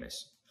 the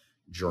famous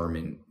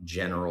German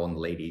general in the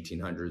late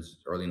 1800s,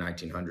 early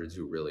 1900s,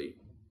 who really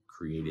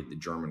created the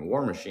German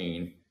war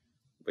machine,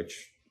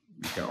 which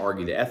you can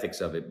argue the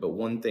ethics of it. But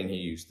one thing he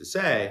used to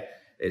say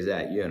is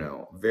that, you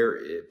know,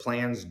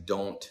 plans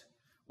don't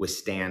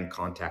withstand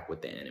contact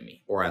with the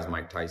enemy. Or as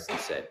Mike Tyson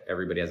said,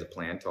 everybody has a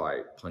plan till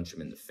I punch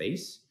him in the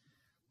face.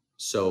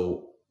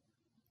 So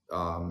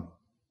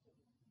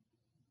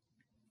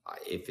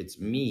if it's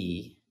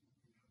me,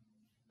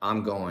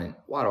 I'm going,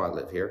 why do I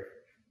live here?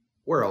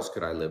 Where else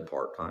could I live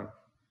part-time?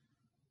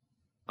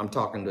 I'm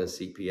talking to a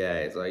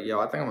CPA. It's like, yo,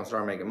 I think I'm gonna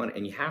start making money.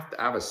 And you have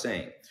to, I have a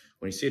saying,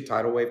 when you see a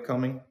tidal wave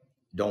coming,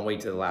 don't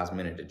wait till the last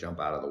minute to jump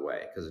out of the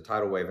way, because a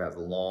tidal wave has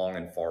long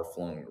and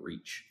far-flung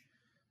reach.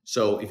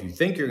 So if you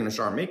think you're gonna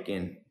start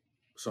making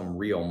some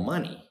real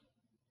money,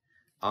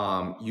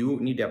 you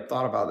need to have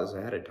thought about this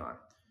ahead of time,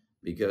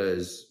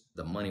 because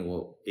the money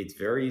it's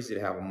very easy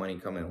to have money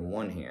come in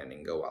one hand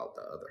and go out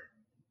the other.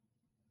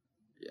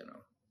 You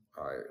know,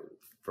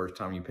 first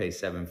time you pay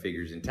 7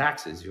 figures in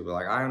taxes, you'll be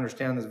like, I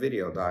understand this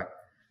video, Doc.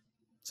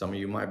 Some of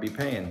you might be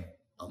paying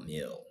 $1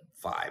 million,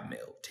 $5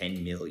 million,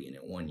 $10 million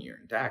in 1 year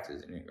in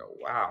taxes. And you go,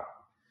 wow,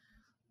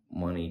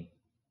 money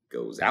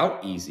goes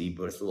out easy,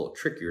 but it's a little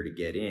trickier to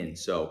get in.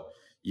 So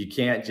you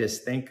can't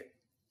just think,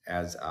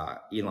 as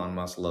Elon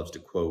Musk loves to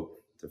quote,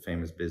 the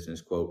famous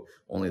business quote,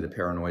 only the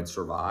paranoid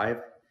survive.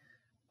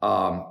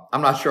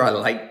 I'm not sure I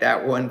like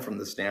that one from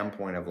the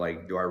standpoint of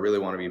like, do I really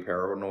want to be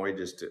paranoid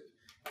just to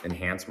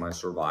enhance my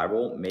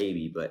survival?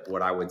 Maybe. But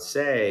what I would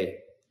say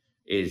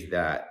is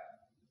that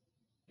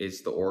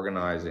it's the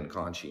organized and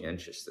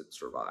conscientious that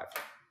survive.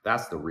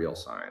 That's the real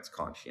science,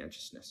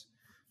 conscientiousness.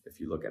 If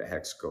you look at a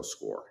Hexaco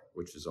score,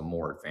 which is a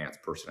more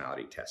advanced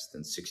personality test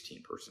than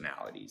 16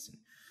 personalities and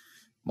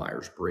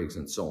Myers-Briggs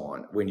and so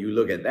on. When you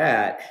look at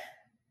that,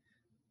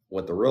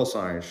 what the real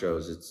science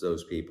shows, it's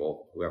those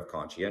people who have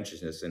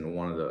conscientiousness. And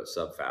one of the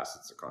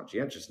subfacets of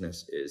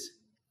conscientiousness is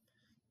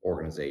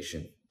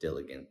organization,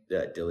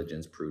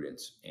 diligence,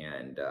 prudence,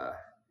 and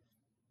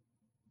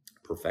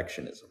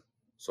perfectionism.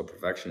 So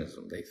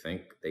perfectionism, they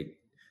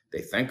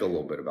think a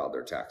little bit about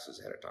their taxes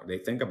ahead of time. They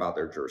think about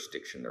their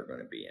jurisdiction they're going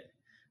to be in.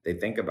 They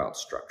think about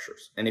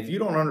structures. And if you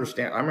don't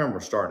understand, I remember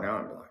starting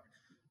out and be like,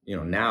 you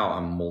know, now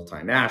I'm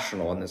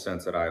multinational in the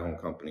sense that I own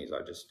companies.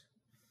 I just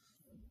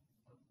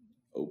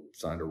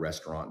signed a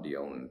restaurant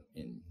deal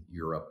in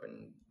Europe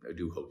and I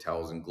do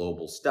hotels and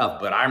global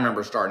stuff. But I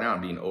remember starting out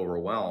and being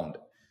overwhelmed.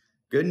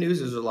 Good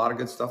news is a lot of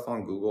good stuff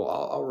on Google.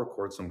 I'll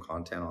record some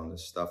content on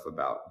this stuff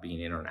about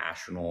being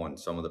international and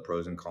some of the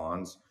pros and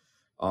cons.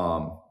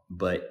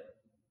 But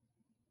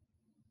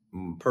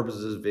purpose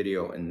of this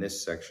video in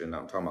this section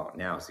I'm talking about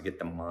now is to get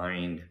the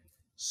mind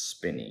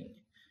spinning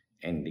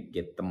and to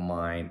get the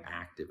mind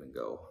active and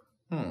go,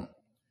 I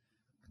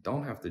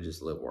don't have to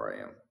just live where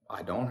I am.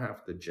 I don't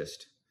have to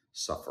just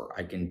suffer.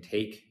 I can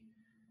take,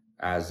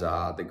 as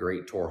the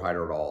great Thor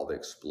Heyerdahl, the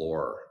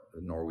explorer,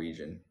 the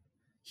Norwegian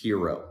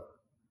hero,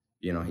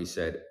 you know, he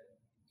said,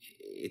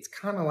 it's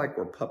kind of like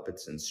we're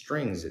puppets and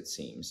strings, it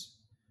seems.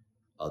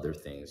 Other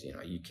things, you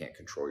know, you can't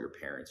control your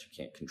parents. You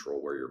can't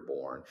control where you're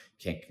born.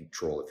 You can't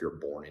control if you're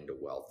born into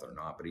wealth or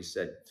not. But he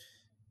said,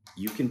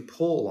 you can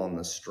pull on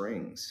the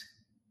strings.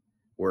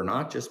 We're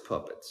not just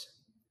puppets.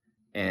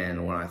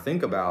 And when I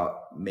think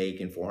about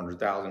making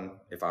 400,000,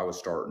 if I was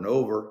starting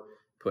over,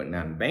 putting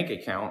that in a bank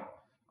account,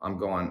 I'm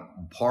going,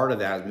 part of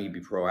that is me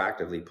be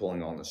proactively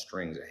pulling on the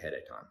strings ahead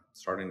of time,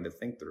 starting to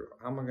think through,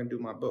 how am I going to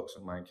do my books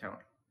on my account?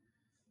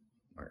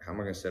 How am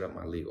I going to set up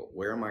my legal?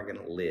 Where am I going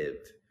to live?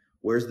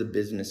 Where's the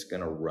business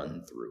going to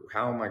run through?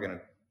 How am I going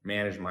to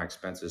manage my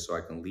expenses so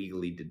I can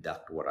legally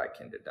deduct what I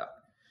can deduct?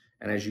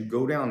 And as you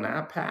go down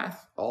that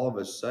path, all of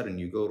a sudden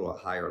you go to a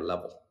higher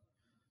level.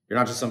 You're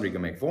not just somebody who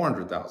can make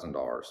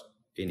 $400,000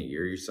 in a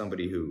year. You're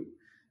somebody who,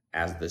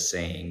 as the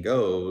saying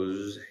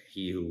goes,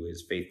 he who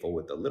is faithful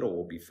with the little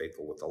will be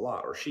faithful with a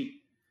lot, or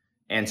she.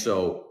 And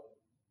so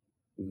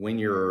when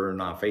you're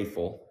not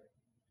faithful,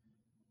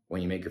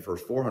 when you make your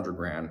first 400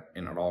 grand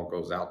and it all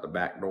goes out the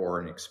back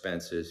door in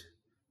expenses,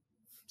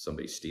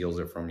 somebody steals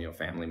it from you, a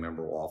family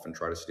member will often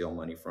try to steal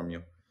money from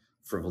you,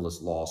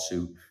 frivolous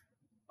lawsuit,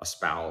 a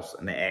spouse,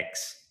 an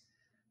ex,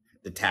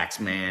 the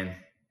tax man.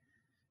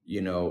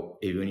 You know,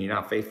 when you're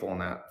not faithful on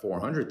that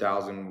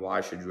 400,000,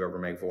 why should you ever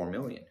make 4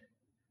 million?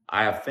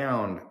 I have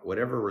found,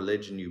 whatever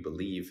religion you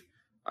believe,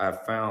 I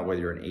have found,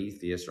 whether you're an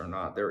atheist or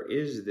not, there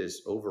is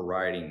this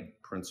overriding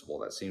principle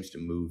that seems to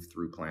move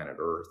through planet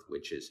Earth,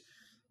 which is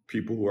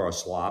people who are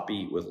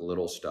sloppy with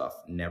little stuff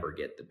never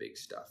get the big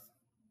stuff.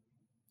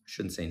 I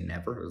shouldn't say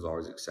never, there's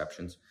always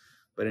exceptions.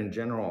 But in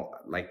general,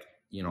 like,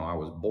 you know, I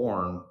was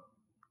born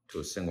to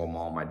a single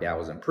mom. My dad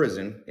was in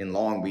prison in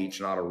Long Beach,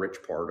 not a rich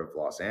part of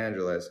Los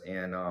Angeles.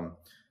 And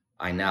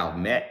I now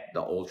met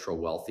the ultra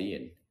wealthy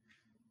and,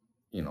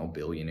 you know,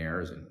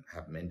 billionaires, and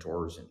have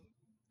mentors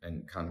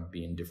and kind of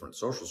be in different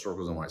social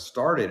circles than when I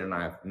started. And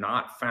I have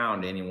not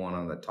found anyone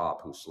on the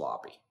top who's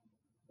sloppy.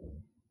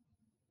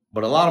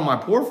 But a lot of my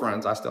poor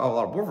friends, I still have a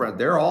lot of poor friends,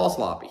 they're all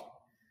sloppy,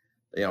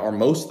 you know, or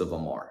most of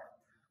them are.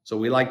 So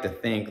we like to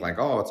think like,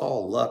 oh, it's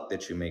all luck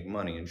that you make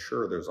money. And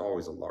sure, there's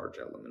always a large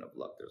element of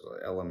luck. There's an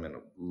element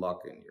of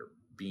luck in your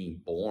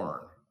being born,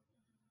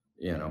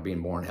 you know,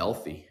 being born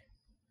healthy.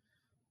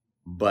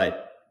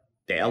 But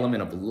the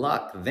element of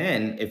luck,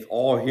 then if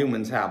all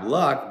humans have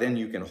luck, then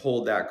you can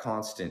hold that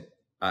constant,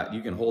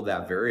 you can hold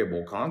that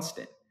variable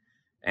constant.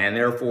 And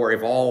therefore,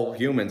 if all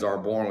humans are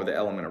born with the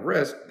element of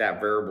risk, that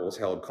variable is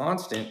held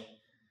constant.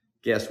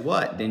 Guess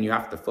what? Then you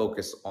have to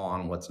focus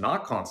on what's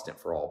not constant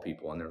for all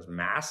people. And there's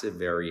massive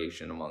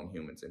variation among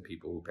humans and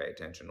people who pay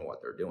attention to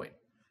what they're doing,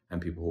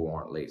 and people who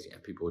aren't lazy,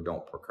 and people who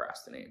don't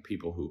procrastinate, and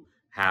people who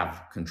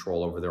have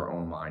control over their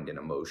own mind and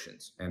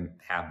emotions and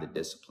have the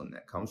discipline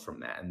that comes from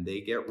that. And they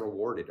get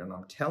rewarded. And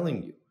I'm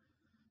telling you,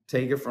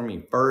 take it from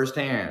me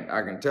firsthand.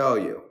 I can tell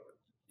you,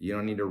 you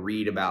don't need to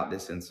read about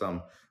this in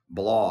some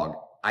blog.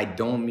 I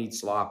don't meet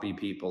sloppy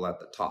people at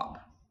the top.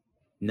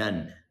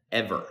 None,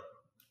 ever.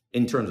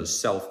 In terms of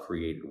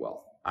self-created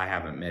wealth, I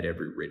haven't met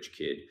every rich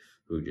kid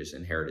who just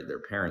inherited their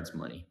parents'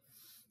 money.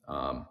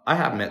 I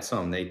have met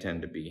some. They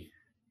tend to be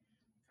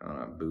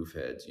kind of boof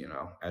heads, you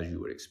know, as you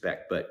would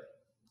expect. But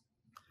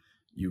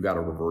you got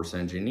to reverse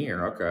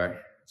engineer. Okay,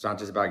 it's not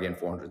just about getting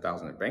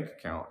 400,000 in a bank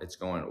account. It's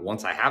going,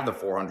 once I have the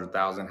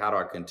 400,000, how do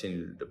I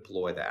continue to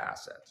deploy the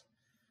assets?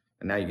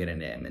 And now you get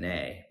into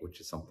M&A,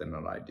 which is something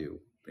that I do,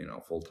 you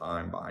know,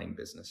 full-time, buying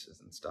businesses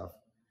and stuff.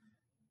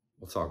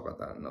 We'll talk about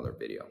that in another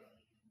video.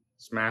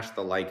 Smash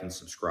the like and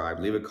subscribe.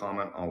 Leave a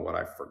comment on what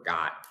I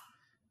forgot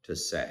to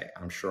say.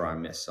 I'm sure I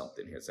missed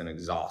something here. It's an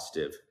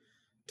exhaustive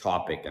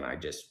topic, and I'm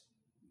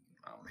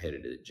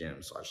headed to the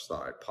gym, so I just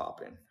thought I'd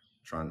pop in.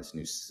 Trying this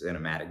new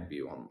cinematic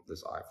view on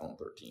this iPhone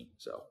 13.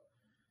 So,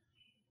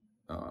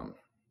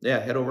 yeah,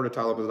 head over to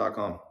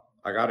tylopez.com.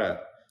 I got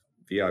a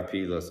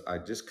VIP list. I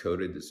just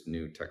coded this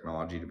new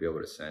technology to be able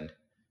to send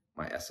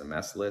my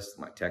SMS list,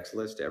 my text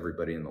list to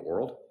everybody in the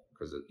world,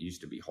 because it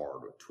used to be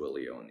hard with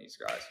Twilio and these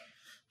guys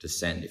to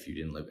send if you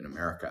didn't live in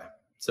America.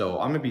 So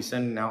I'm gonna be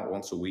sending out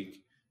once a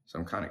week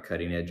some kind of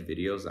cutting edge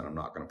videos that I'm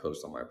not gonna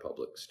post on my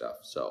public stuff.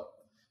 So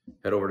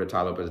head over to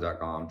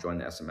tylopez.com, join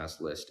the SMS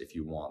list if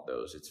you want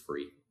those. It's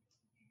free,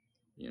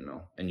 you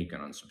know, and you can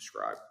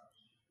unsubscribe.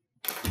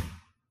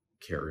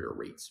 Carrier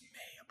rates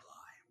may apply.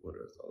 What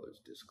are all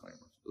those disclaimers?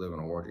 We live in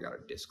a world, you gotta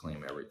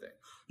disclaim everything.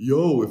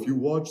 Yo, if you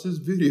watch this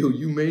video,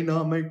 you may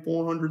not make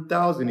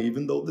 400,000,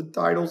 even though the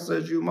title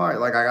says you might.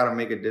 Like, I gotta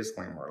make a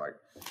disclaimer, like,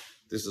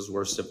 this is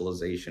where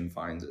civilization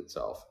finds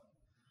itself,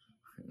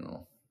 you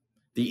know,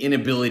 the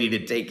inability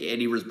to take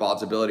any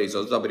responsibility.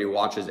 So somebody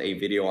watches a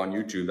video on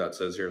YouTube that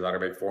says, here's how to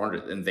make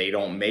 400, and they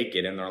don't make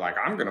it. And they're like,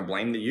 I'm going to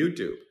blame the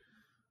YouTube.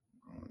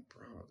 I'm like,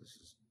 bro,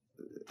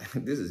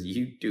 this is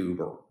YouTube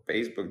or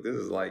Facebook. This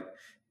is like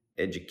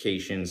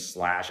education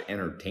 /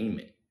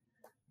 entertainment.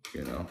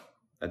 You know,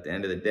 at the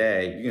end of the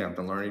day, you're going to have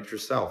to learn it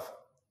yourself.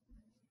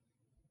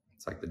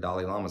 It's like the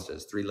Dalai Lama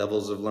says, 3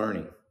 levels of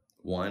learning.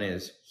 One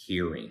is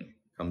hearing,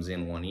 comes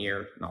in one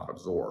ear, not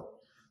absorb.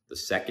 The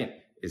second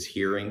is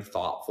hearing,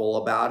 thoughtful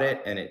about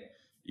it, and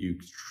you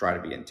try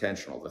to be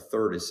intentional. The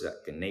third is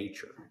second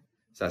nature.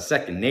 So that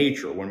second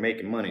nature, when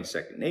making money,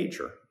 second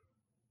nature,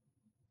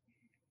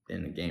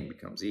 then the game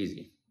becomes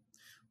easy.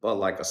 But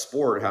like a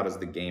sport, how does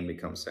the game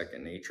become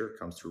second nature? It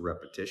comes through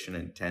repetition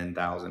in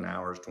 10,000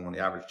 hours. The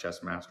average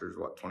chess master is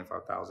what,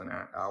 25,000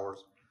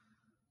 hours?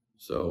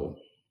 So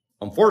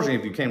unfortunately,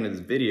 if you came to this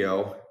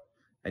video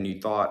and you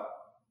thought,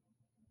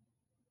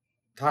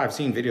 I've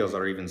seen videos that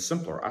are even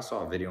simpler. I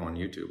saw a video on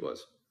YouTube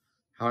was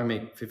how I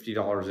make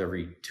 $50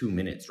 every 2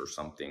 minutes or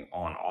something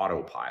on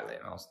autopilot.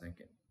 And I was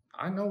thinking,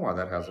 I know why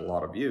that has a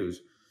lot of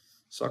views.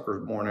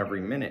 Suckers born every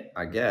minute,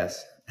 I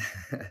guess.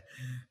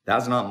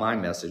 That's not my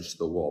message to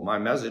the world. My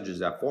message is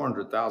that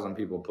 400,000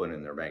 people put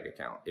in their bank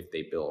account if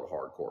they build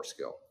hardcore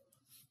skill,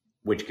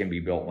 which can be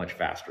built much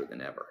faster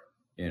than ever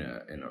in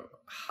a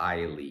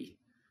highly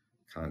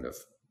kind of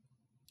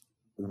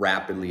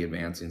rapidly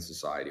advancing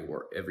society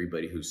where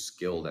everybody who's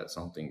skilled at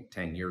something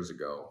 10 years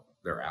ago,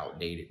 they're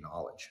outdated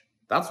knowledge.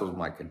 That's what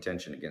my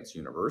contention against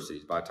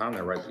universities. By the time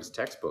they write these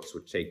textbooks,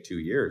 which take 2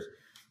 years,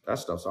 that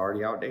stuff's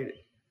already outdated.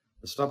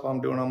 The stuff I'm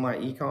doing on my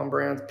econ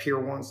brands, Pier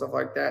 1, stuff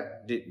like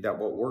that, that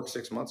what worked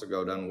 6 months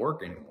ago doesn't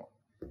work anymore.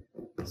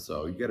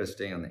 So you got to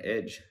stay on the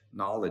edge.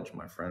 Knowledge,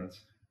 my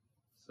friends.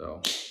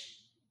 So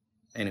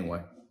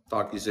anyway,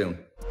 talk to you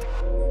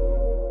soon.